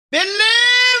Believe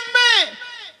me,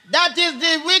 that is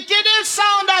the wickedest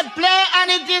sound that play, and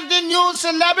it is the new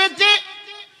celebrity.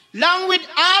 Along with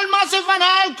all massive and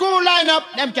all cool lineup,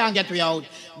 them can't get me out.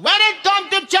 When it comes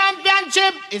to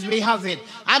championship, is we have it.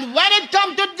 And when it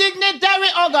comes to dignitary,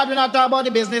 oh God, we're not talking about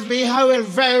the business. We are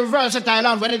very versatile.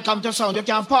 And when it comes to sound, you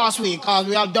can't pass week, because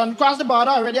we have done cross the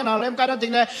border already and all them kind of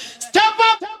thing there. Step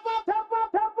up!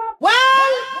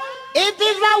 Well, it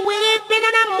is a weed been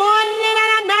in the morning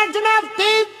and a night of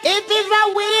teeth. It is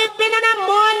a weed been in the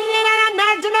morning and a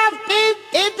night of teeth.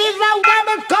 It is a when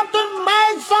it comes to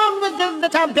my song, which is the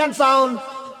champion sound.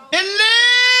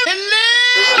 Believe,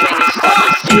 believe.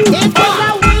 It is a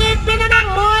weed been in the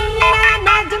morning and a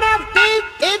night of teeth.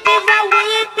 It is a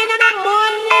weed been in the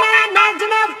morning and a night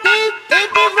of teeth.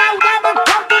 It is a when it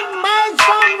comes to my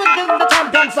song, which is the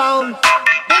champion sound.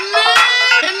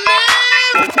 Believe, believe.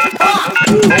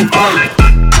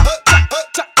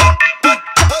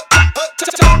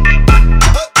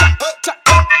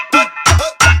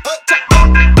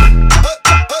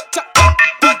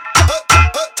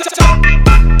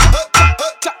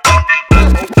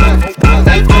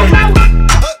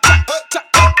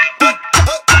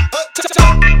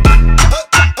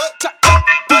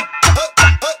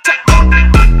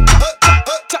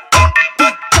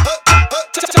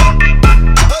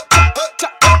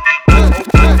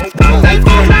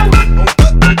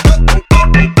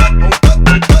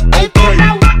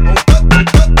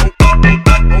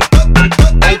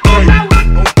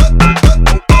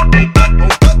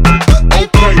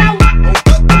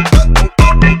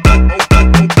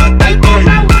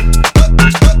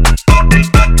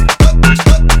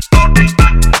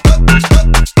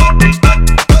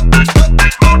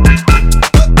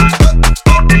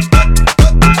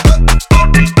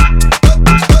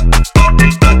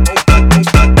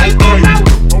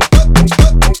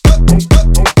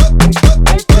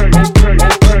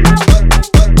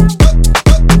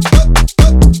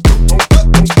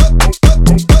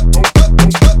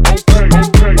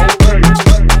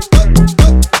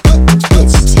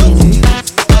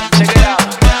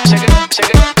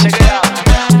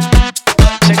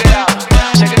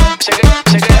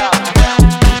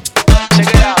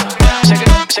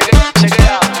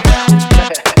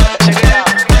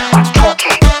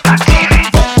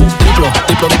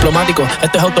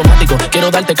 Esto es automático,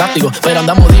 quiero darte castigo, pero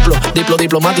andamos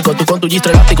diplomático, tú con tu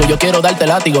gistro elástico, yo quiero darte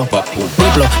látigo.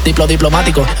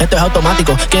 Diplomático, esto es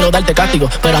automático, quiero darte castigo,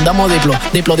 pero andamos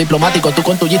diplomático, tú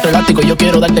con tu gistro elástico, yo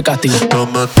quiero darte castigo.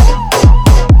 Toma.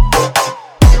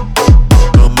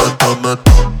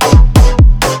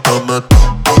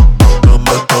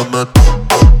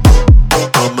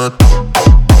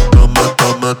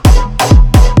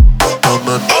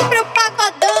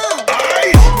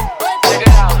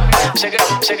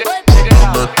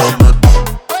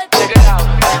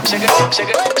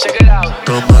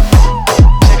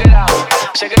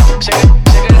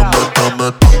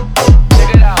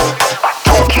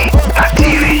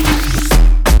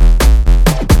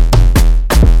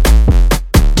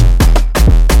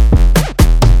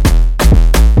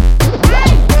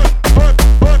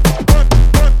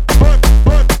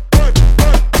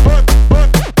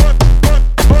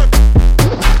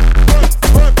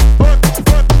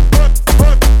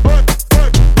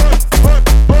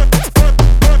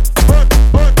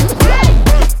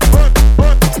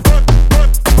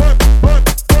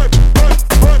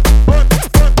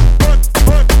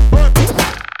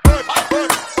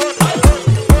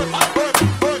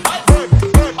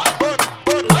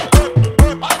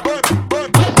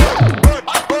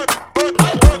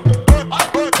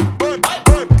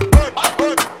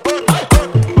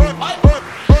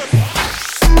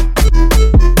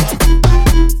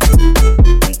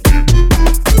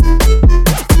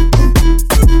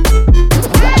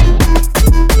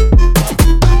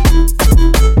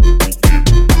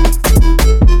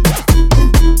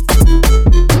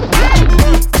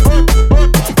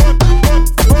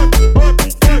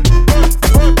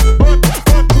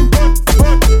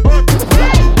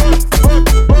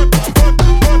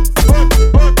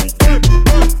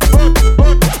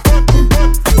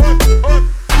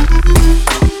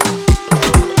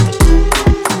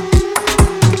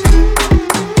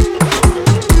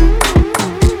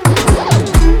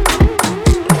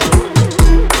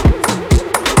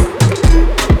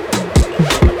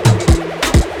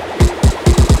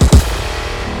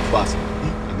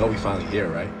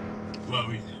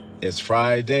 It's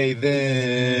Friday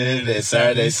then, it's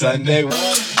Saturday, Sunday.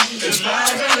 It's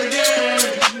Friday again,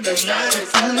 it's Friday,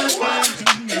 Sunday,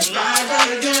 it's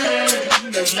Friday again,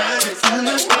 it's Friday,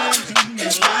 Sunday,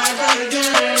 it's Friday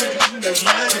again, it's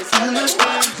Friday, Sunday,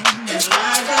 it's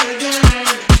Friday again,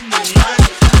 it's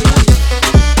Friday, Sunday.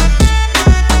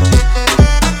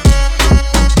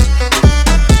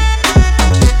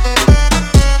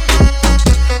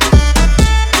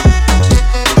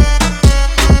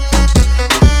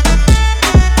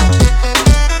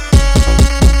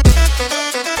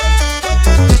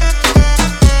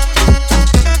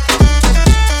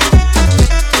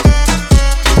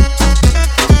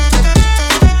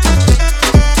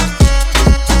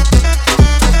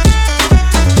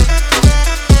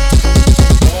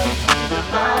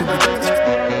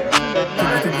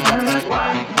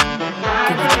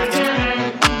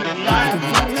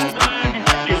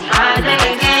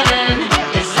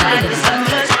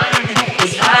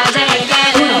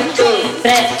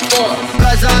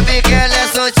 as amigas ela é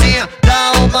soltinha,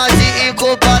 dá uma de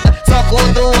incubada. Só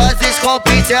com duas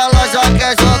escopite ela já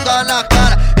quer jogar na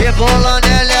cara. Rebolando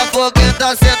ela é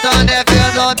fogueta, sentando é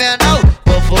fenomenal.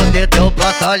 Vou foder teu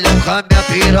batalhão com a minha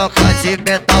piroca de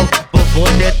metal. Vou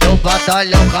foder teu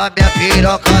batalhão com a minha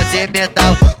piroca de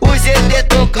metal. O GT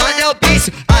tocando é o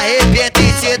bicho,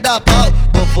 arrebentante da pau.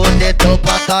 Vou foder teu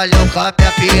batalhão com a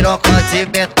minha piroca de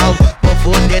metal. Vou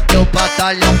foder teu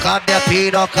batalhão com a minha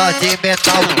piroca de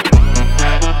metal.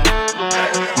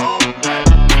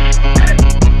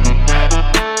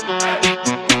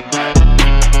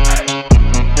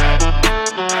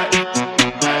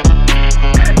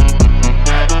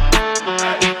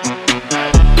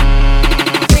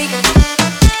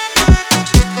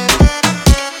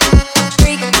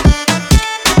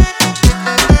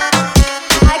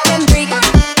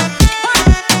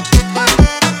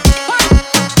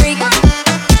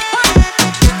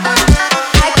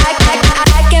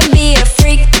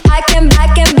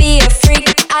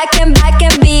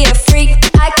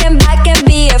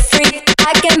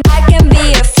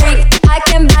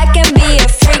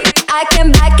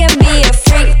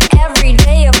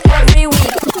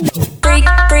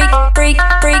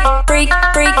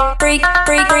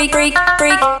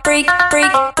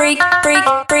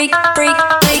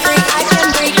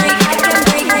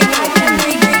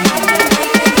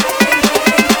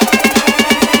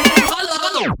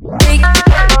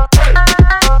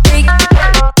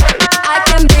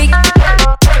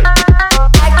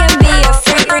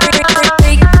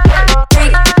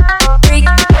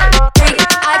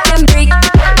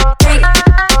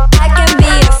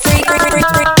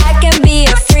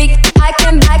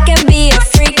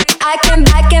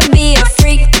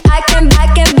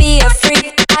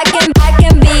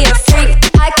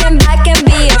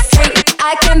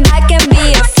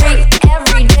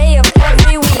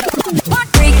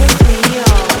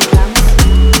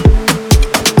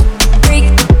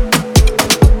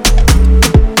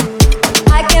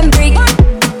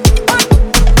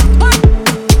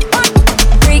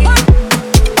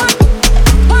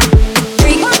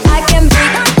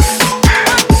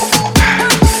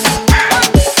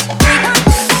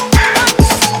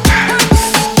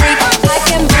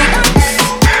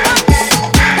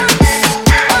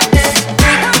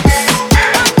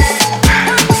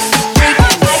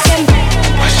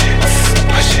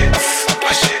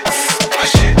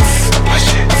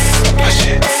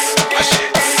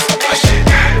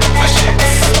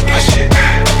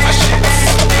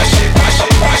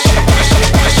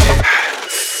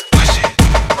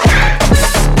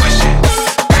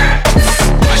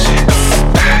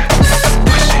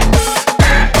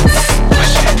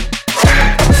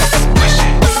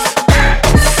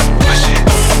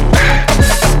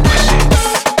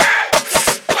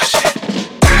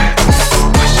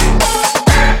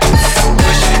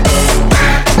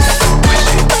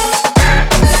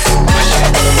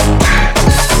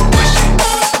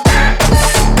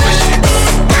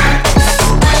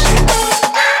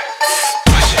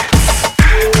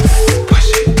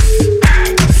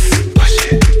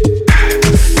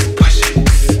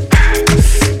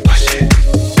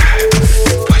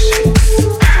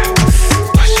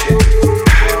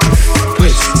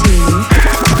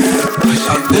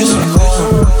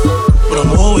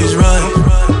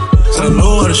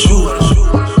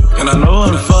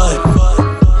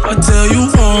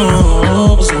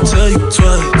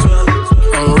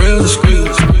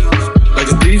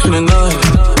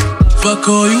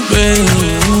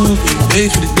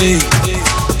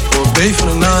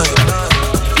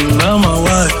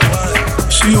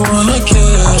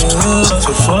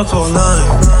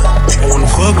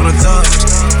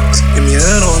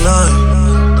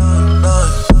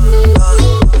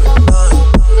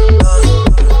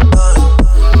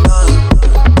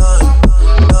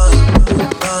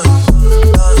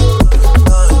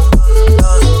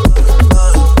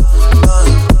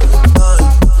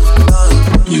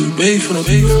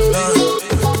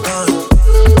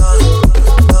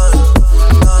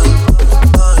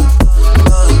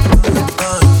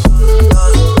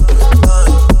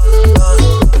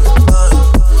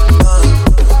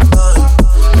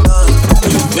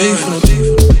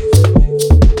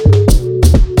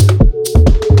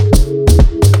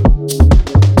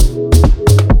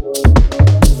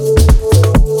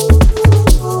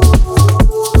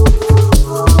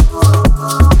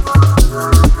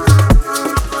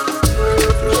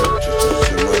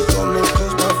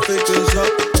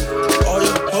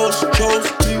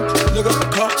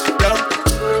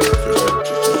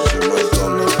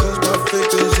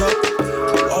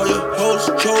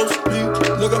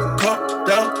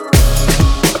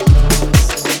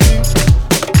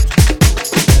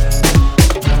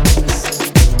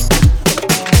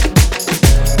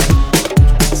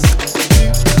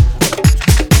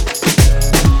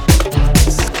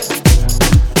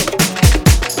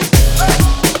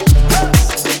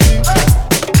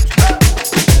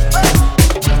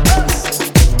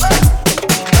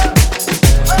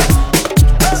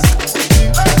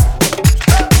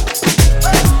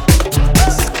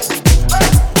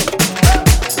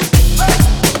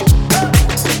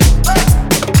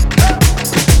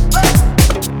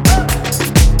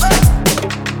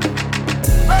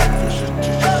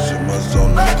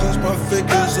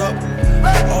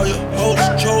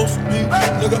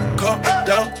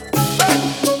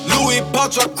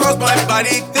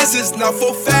 body, this is not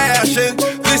for fashion.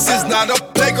 This is not a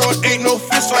playground, ain't no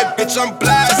fist fight, bitch, I'm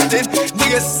blasting.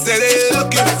 Niggas say they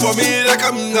looking for me like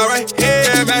I'm not right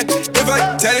here, man. If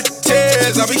I tell it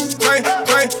tears, I'll be crying,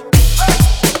 crying.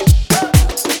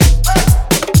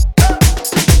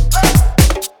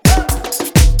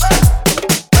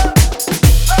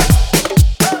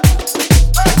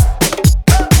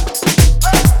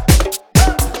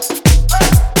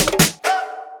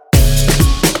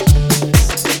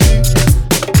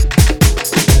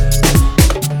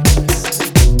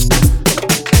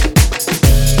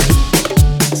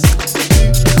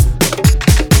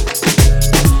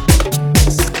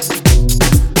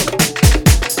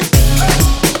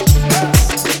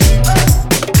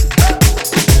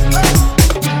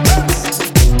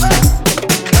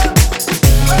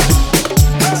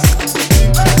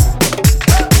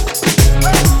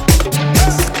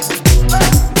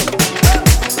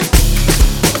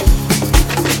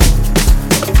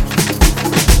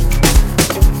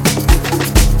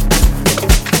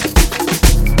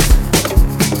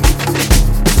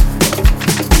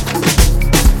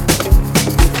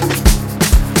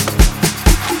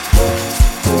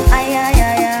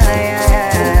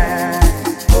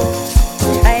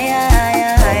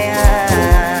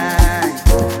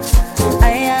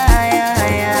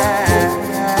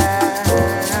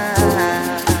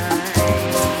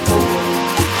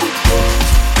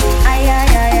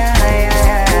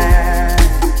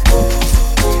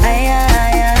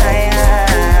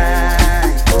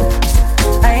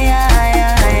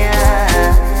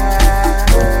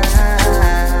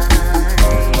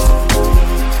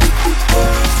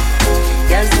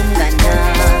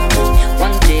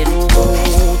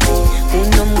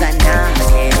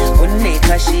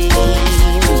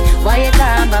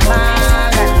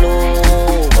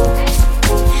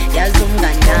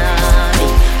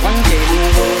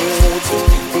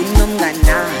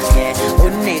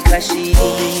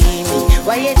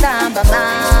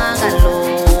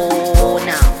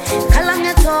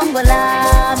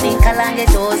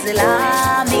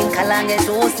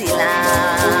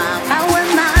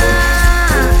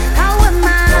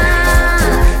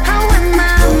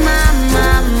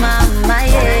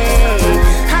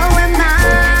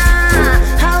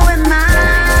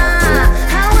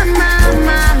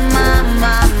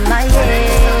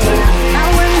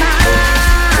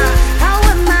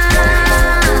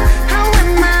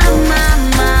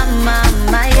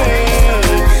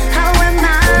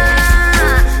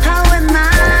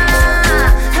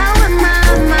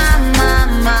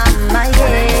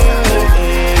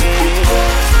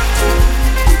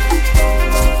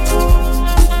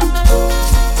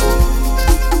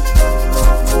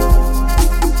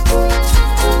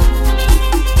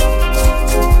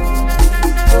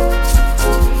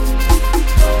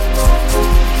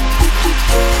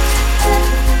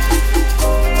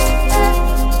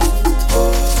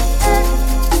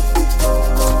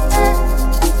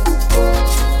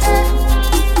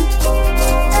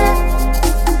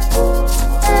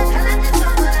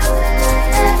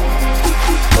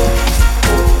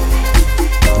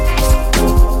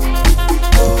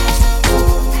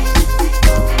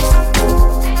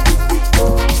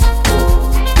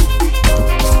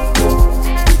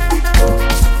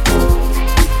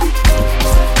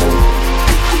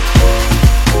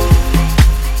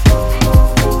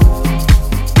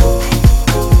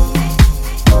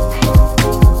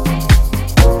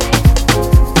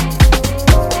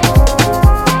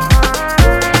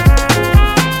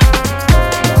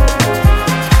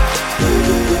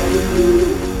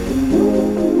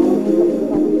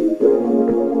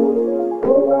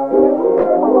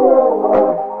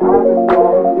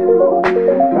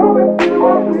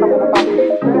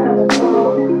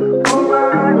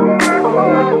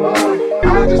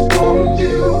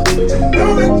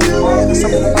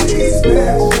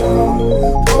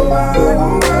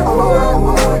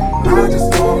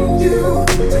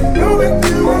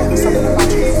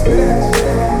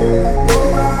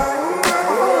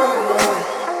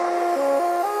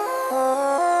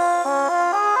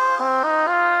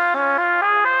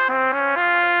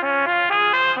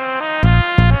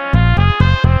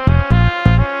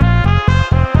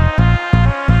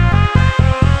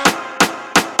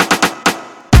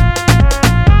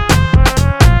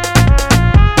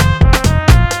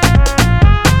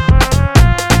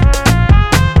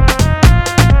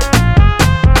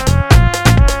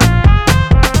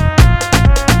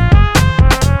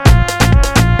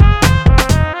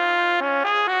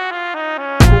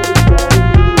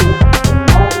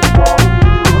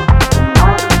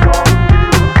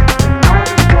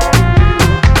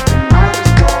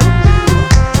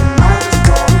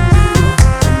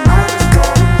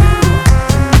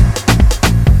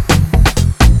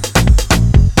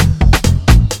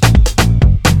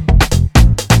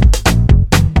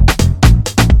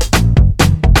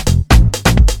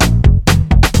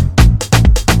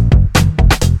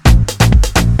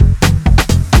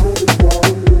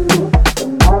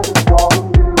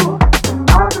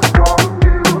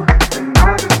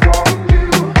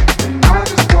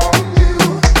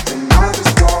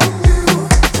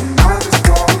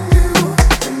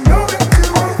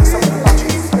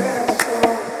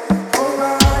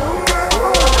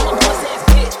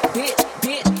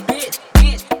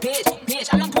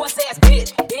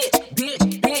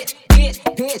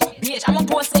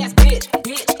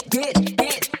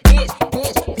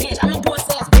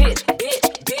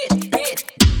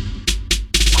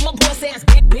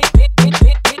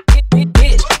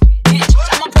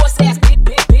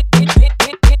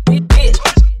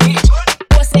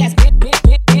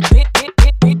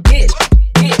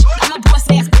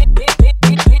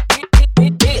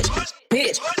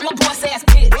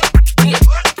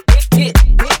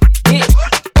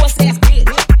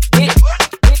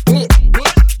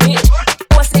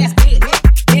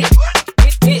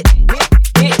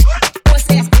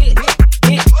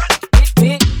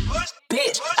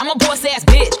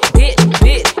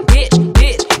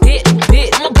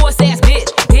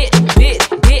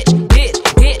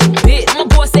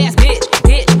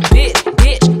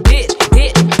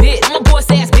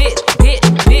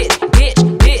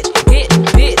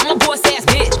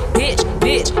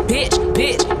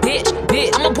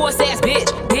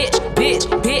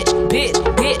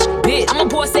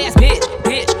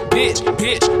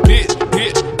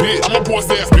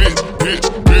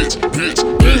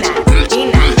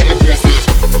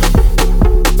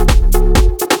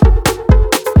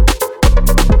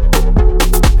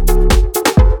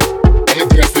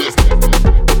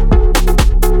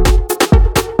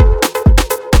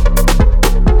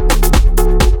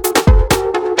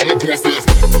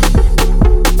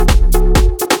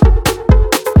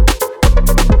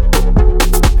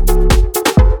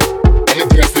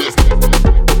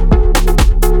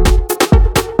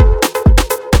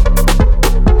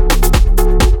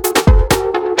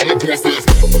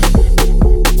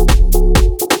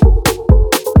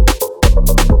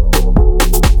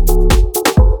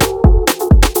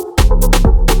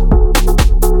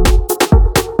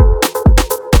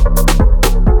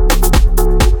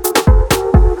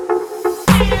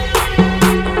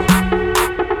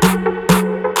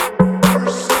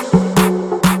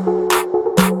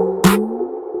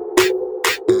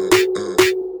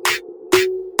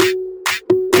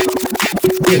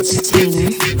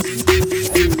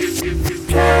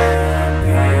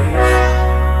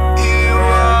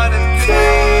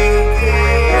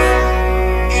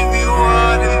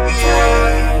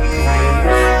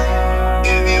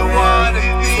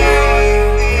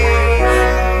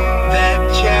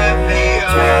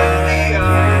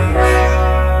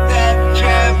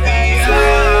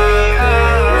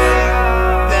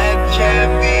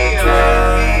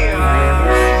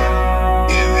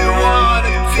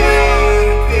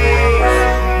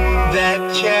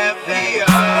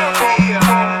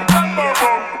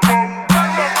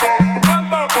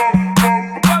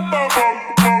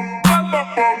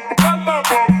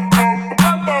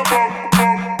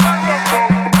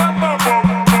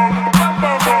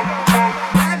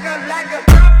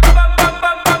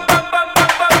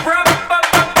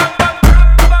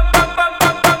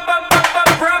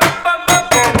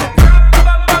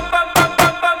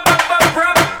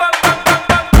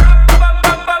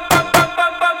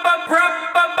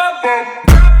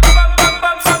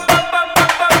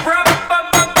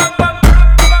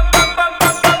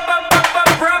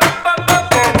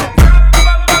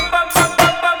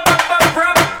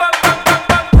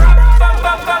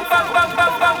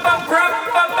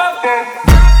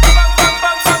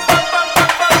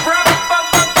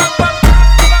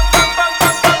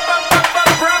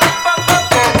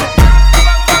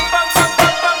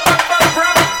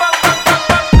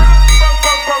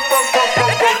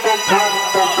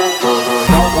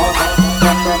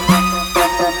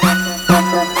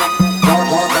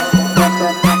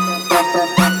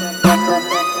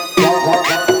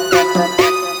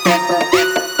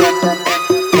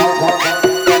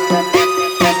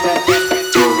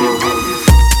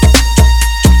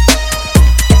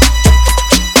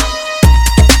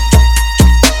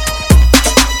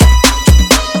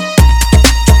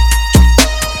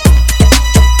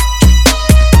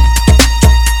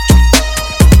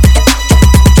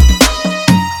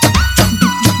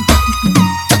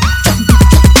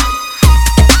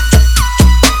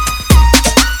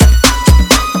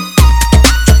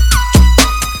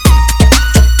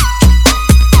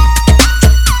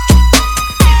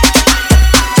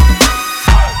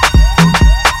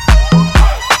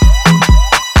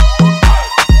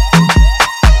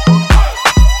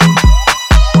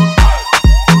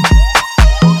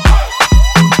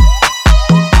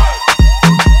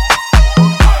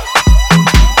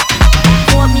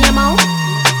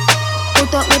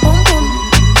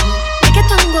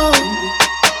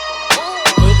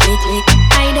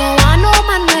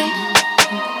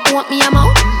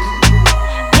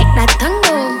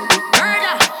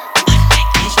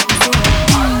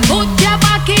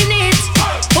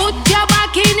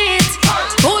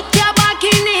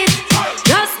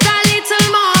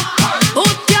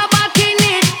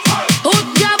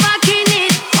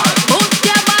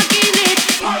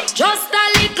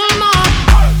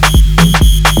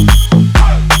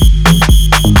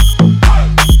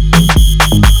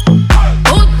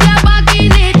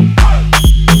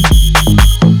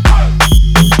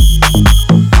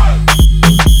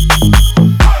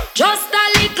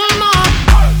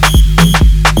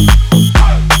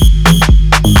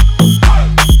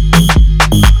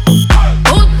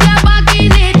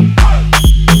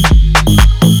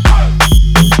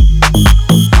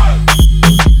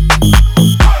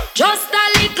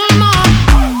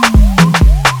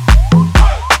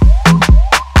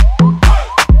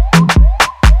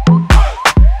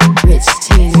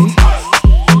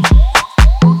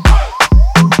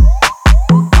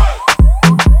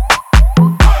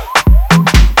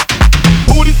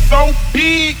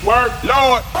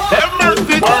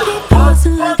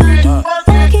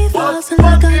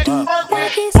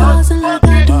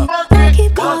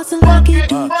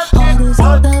 All those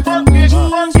hold up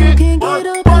emojis, you can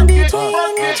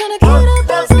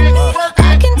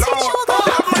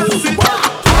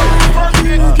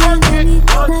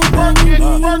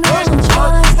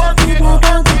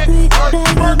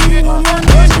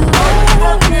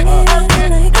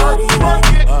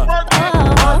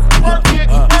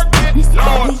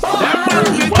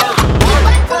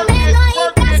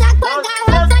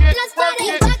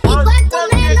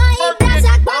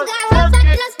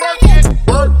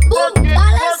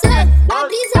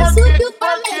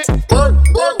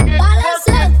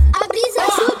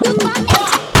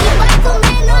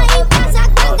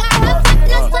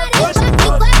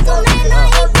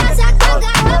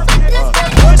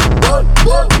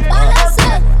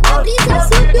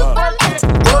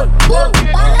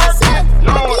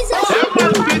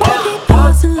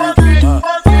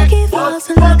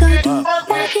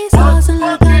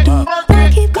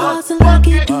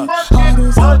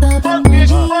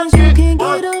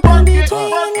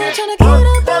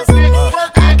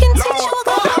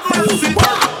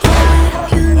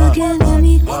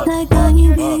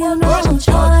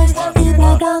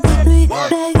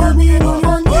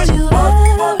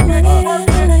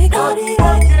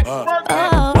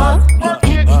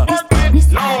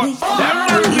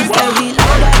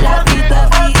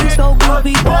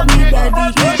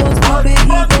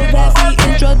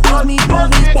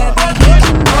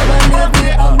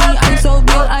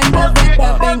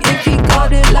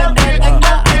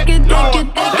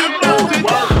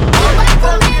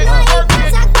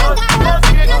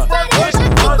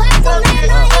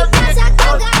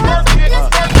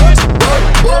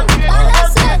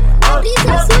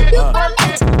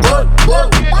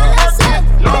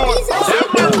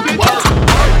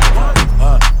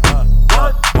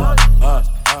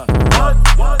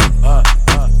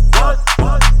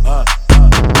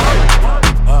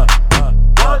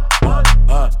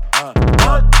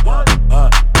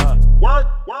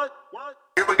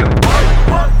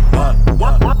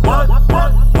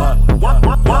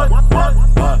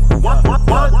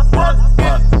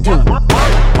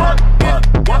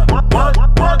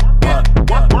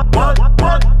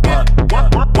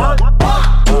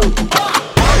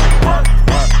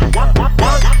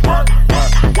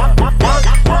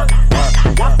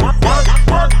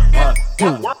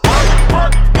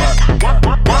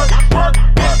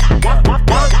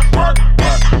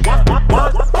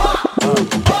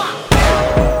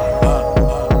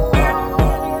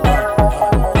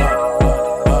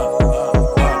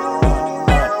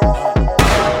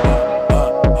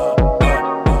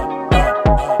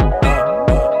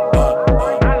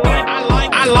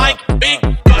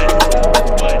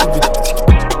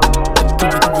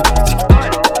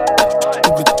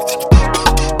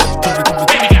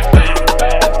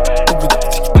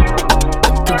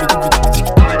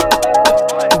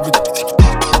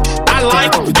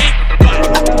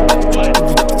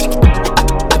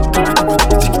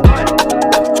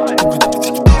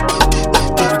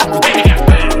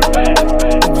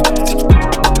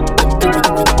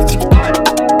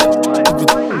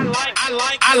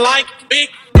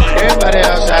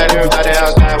Everybody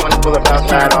outside, wanna pull up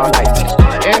outside all night.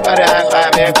 Everybody high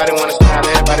five, everybody wanna smile,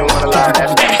 everybody wanna lie.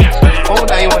 That's right. Oh,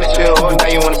 now you wanna chill, oh, now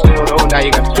you wanna feel, oh, now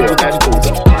you got the feel, that's cool.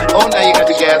 Oh, now you got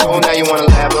the gas, oh, now you wanna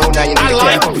laugh, oh, now you need the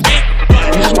gas.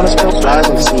 You just wanna spill flies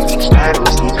in the seat, slide in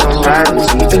the seat, come ride in the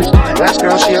seat. Last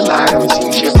girl, she a lie on the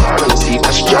seat, she a part of the seat,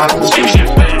 now she driving the seat.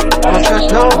 I don't trust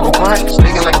no one,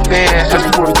 speaking like a fan,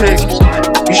 asking for the tickets.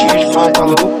 You should use your phone,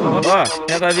 call the Uber. Ó,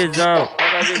 pega a visão.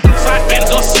 Side bends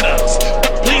or sit-ups,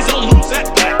 please don't lose that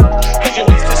back. Cause your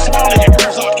waist is small and your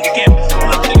curves are kicking.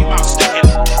 All I'm thinking about sticking.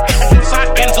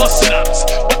 Side bends or sit-ups,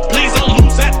 but please don't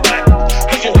lose that back.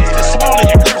 Cause your waist is small and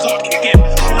your curves are kicking.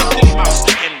 All I'm thinking about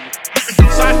sticking.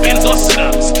 Side bends or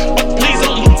sit-ups, but please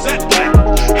don't lose that back.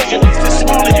 Cause your waist is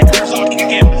small and your curves are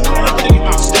kicking. All I'm thinking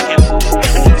about sticking.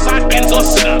 Side bends or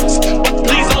sit-ups, but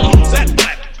please don't lose that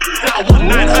back. Now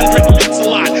 1-900 links a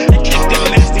lot and kick them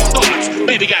nasty thoughts.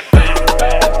 Baby got back.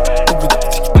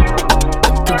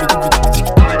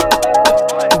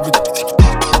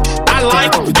 I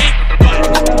like big butt.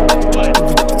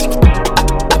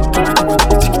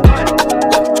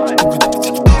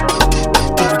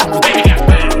 Baby got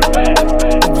back.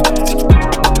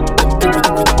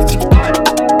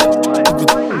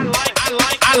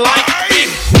 I like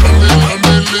big.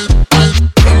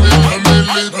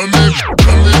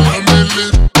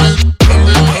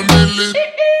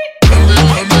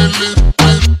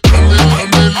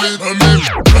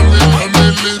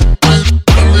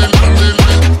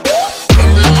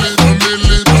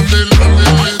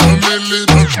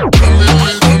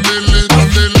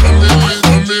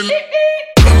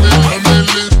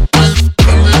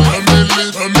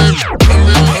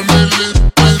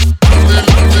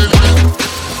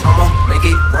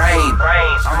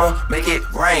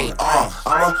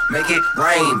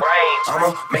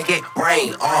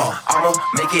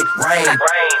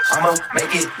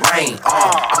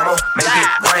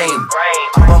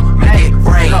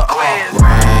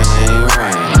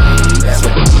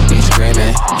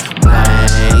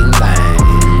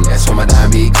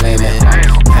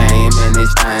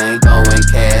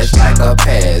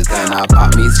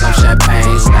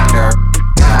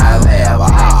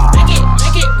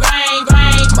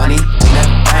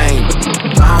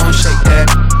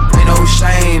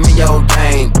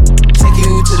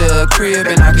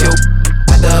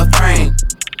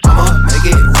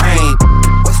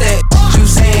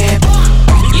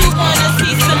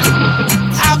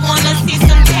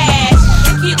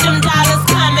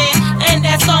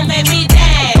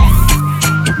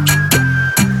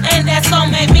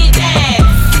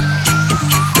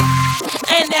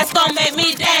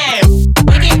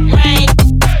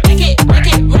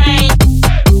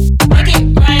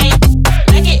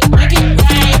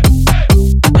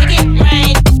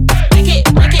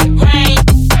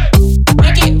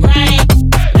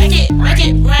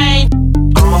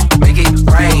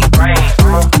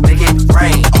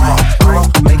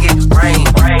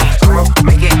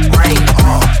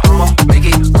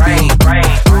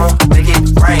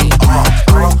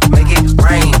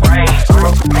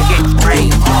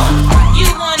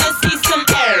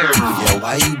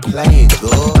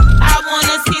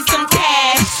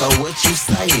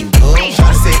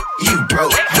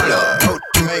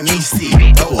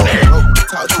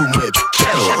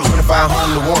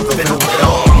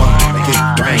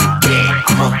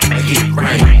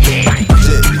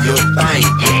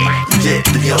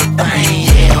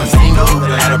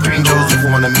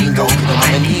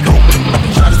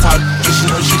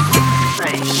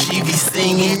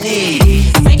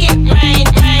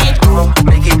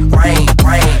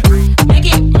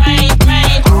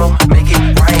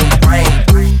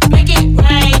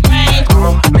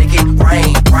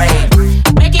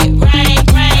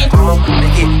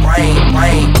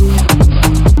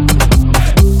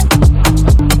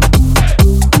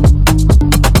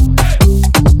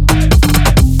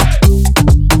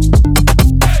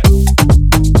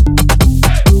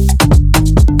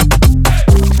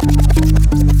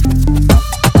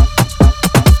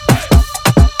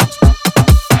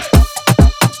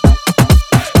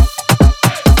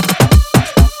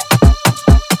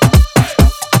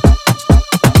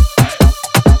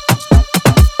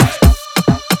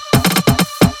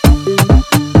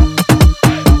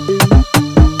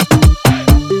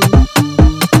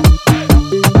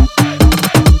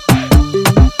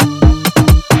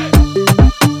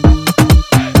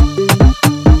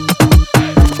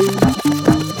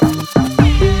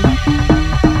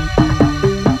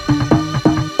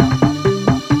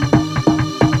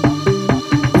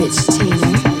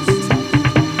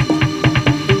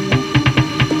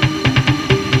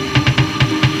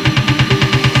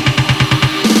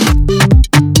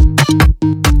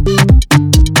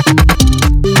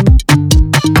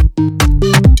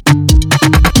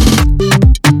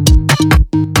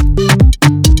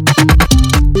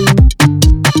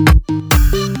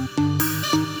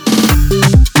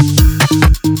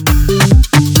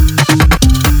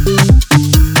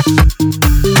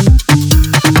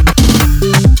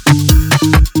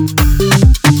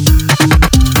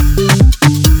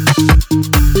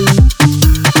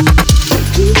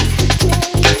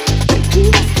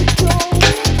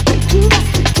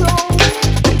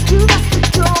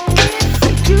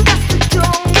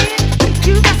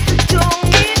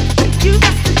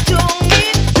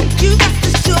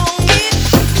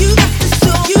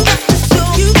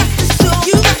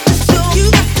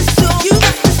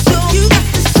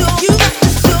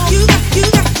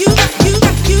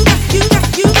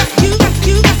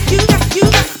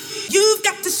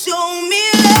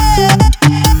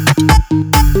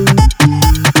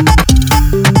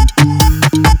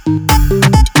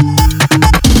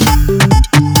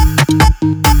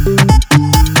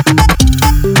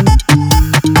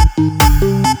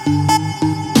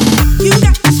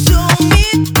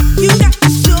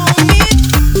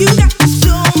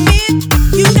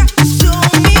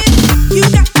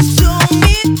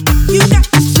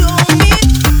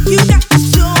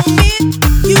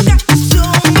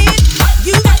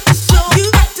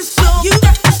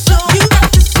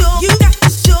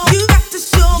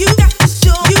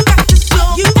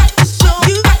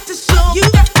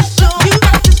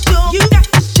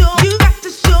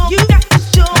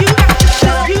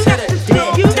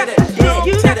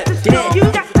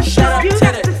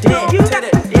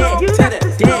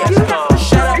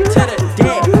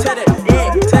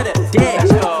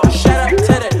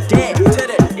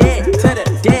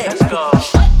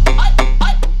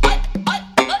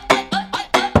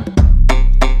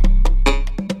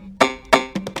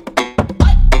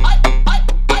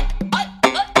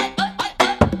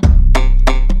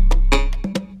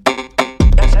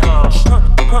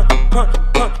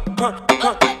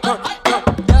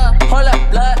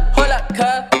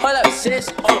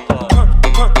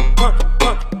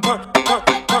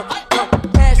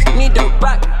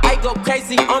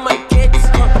 Casey on my kids.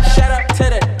 Shout out to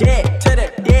the dead, to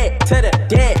the dead, to the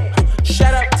dead.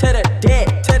 Shout out to the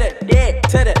dead, to the dead,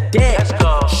 to the dead.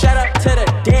 Shout out to the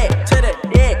dead, to the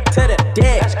dead, to the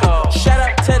dead. Shout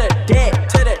out to the dead,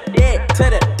 to the dead, to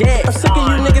the dead. I'm sick of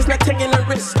you niggas not taking the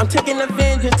risk. I'm taking the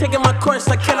vengeance, taking my course.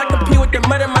 Like, can I compete with the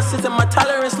murder? My system, my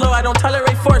tolerance low. I don't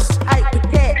tolerate force.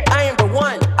 I am the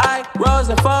one. I rose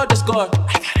and fall to score.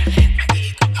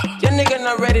 You nigga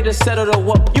not ready to settle the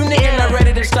war. You nigga not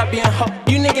ready to stop being hoe.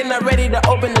 You nigga not ready to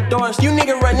open the doors. You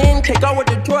nigga run in, take out with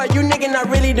the drawer. You nigga not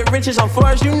really the riches on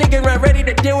floors. You nigga not ready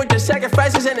to deal with the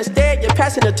sacrifices, and instead you're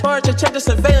passing the torch. To check the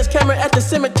surveillance camera at the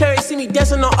cemetery. See me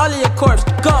dancing on all of your corpse.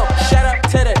 Go, shout out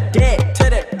to the dead, to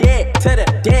the dead, to the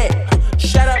dead.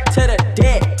 Shout out to the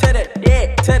dead, to the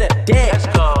dead, to the dead.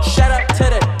 Shout out to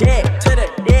the dead, to the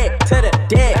dead, to the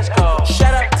dead.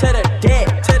 Shout out to the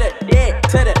dead, to the dead,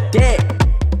 to the dead.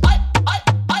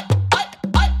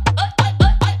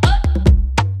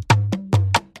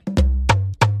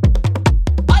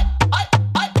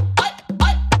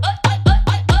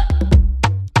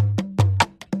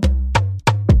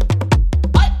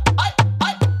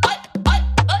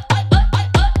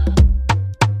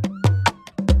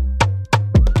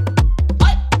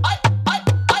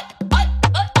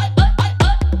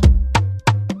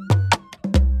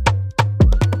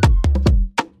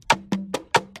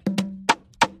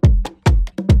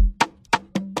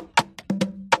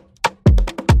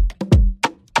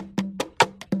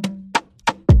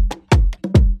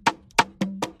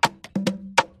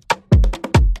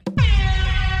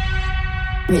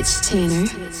 Rich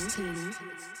Tanner.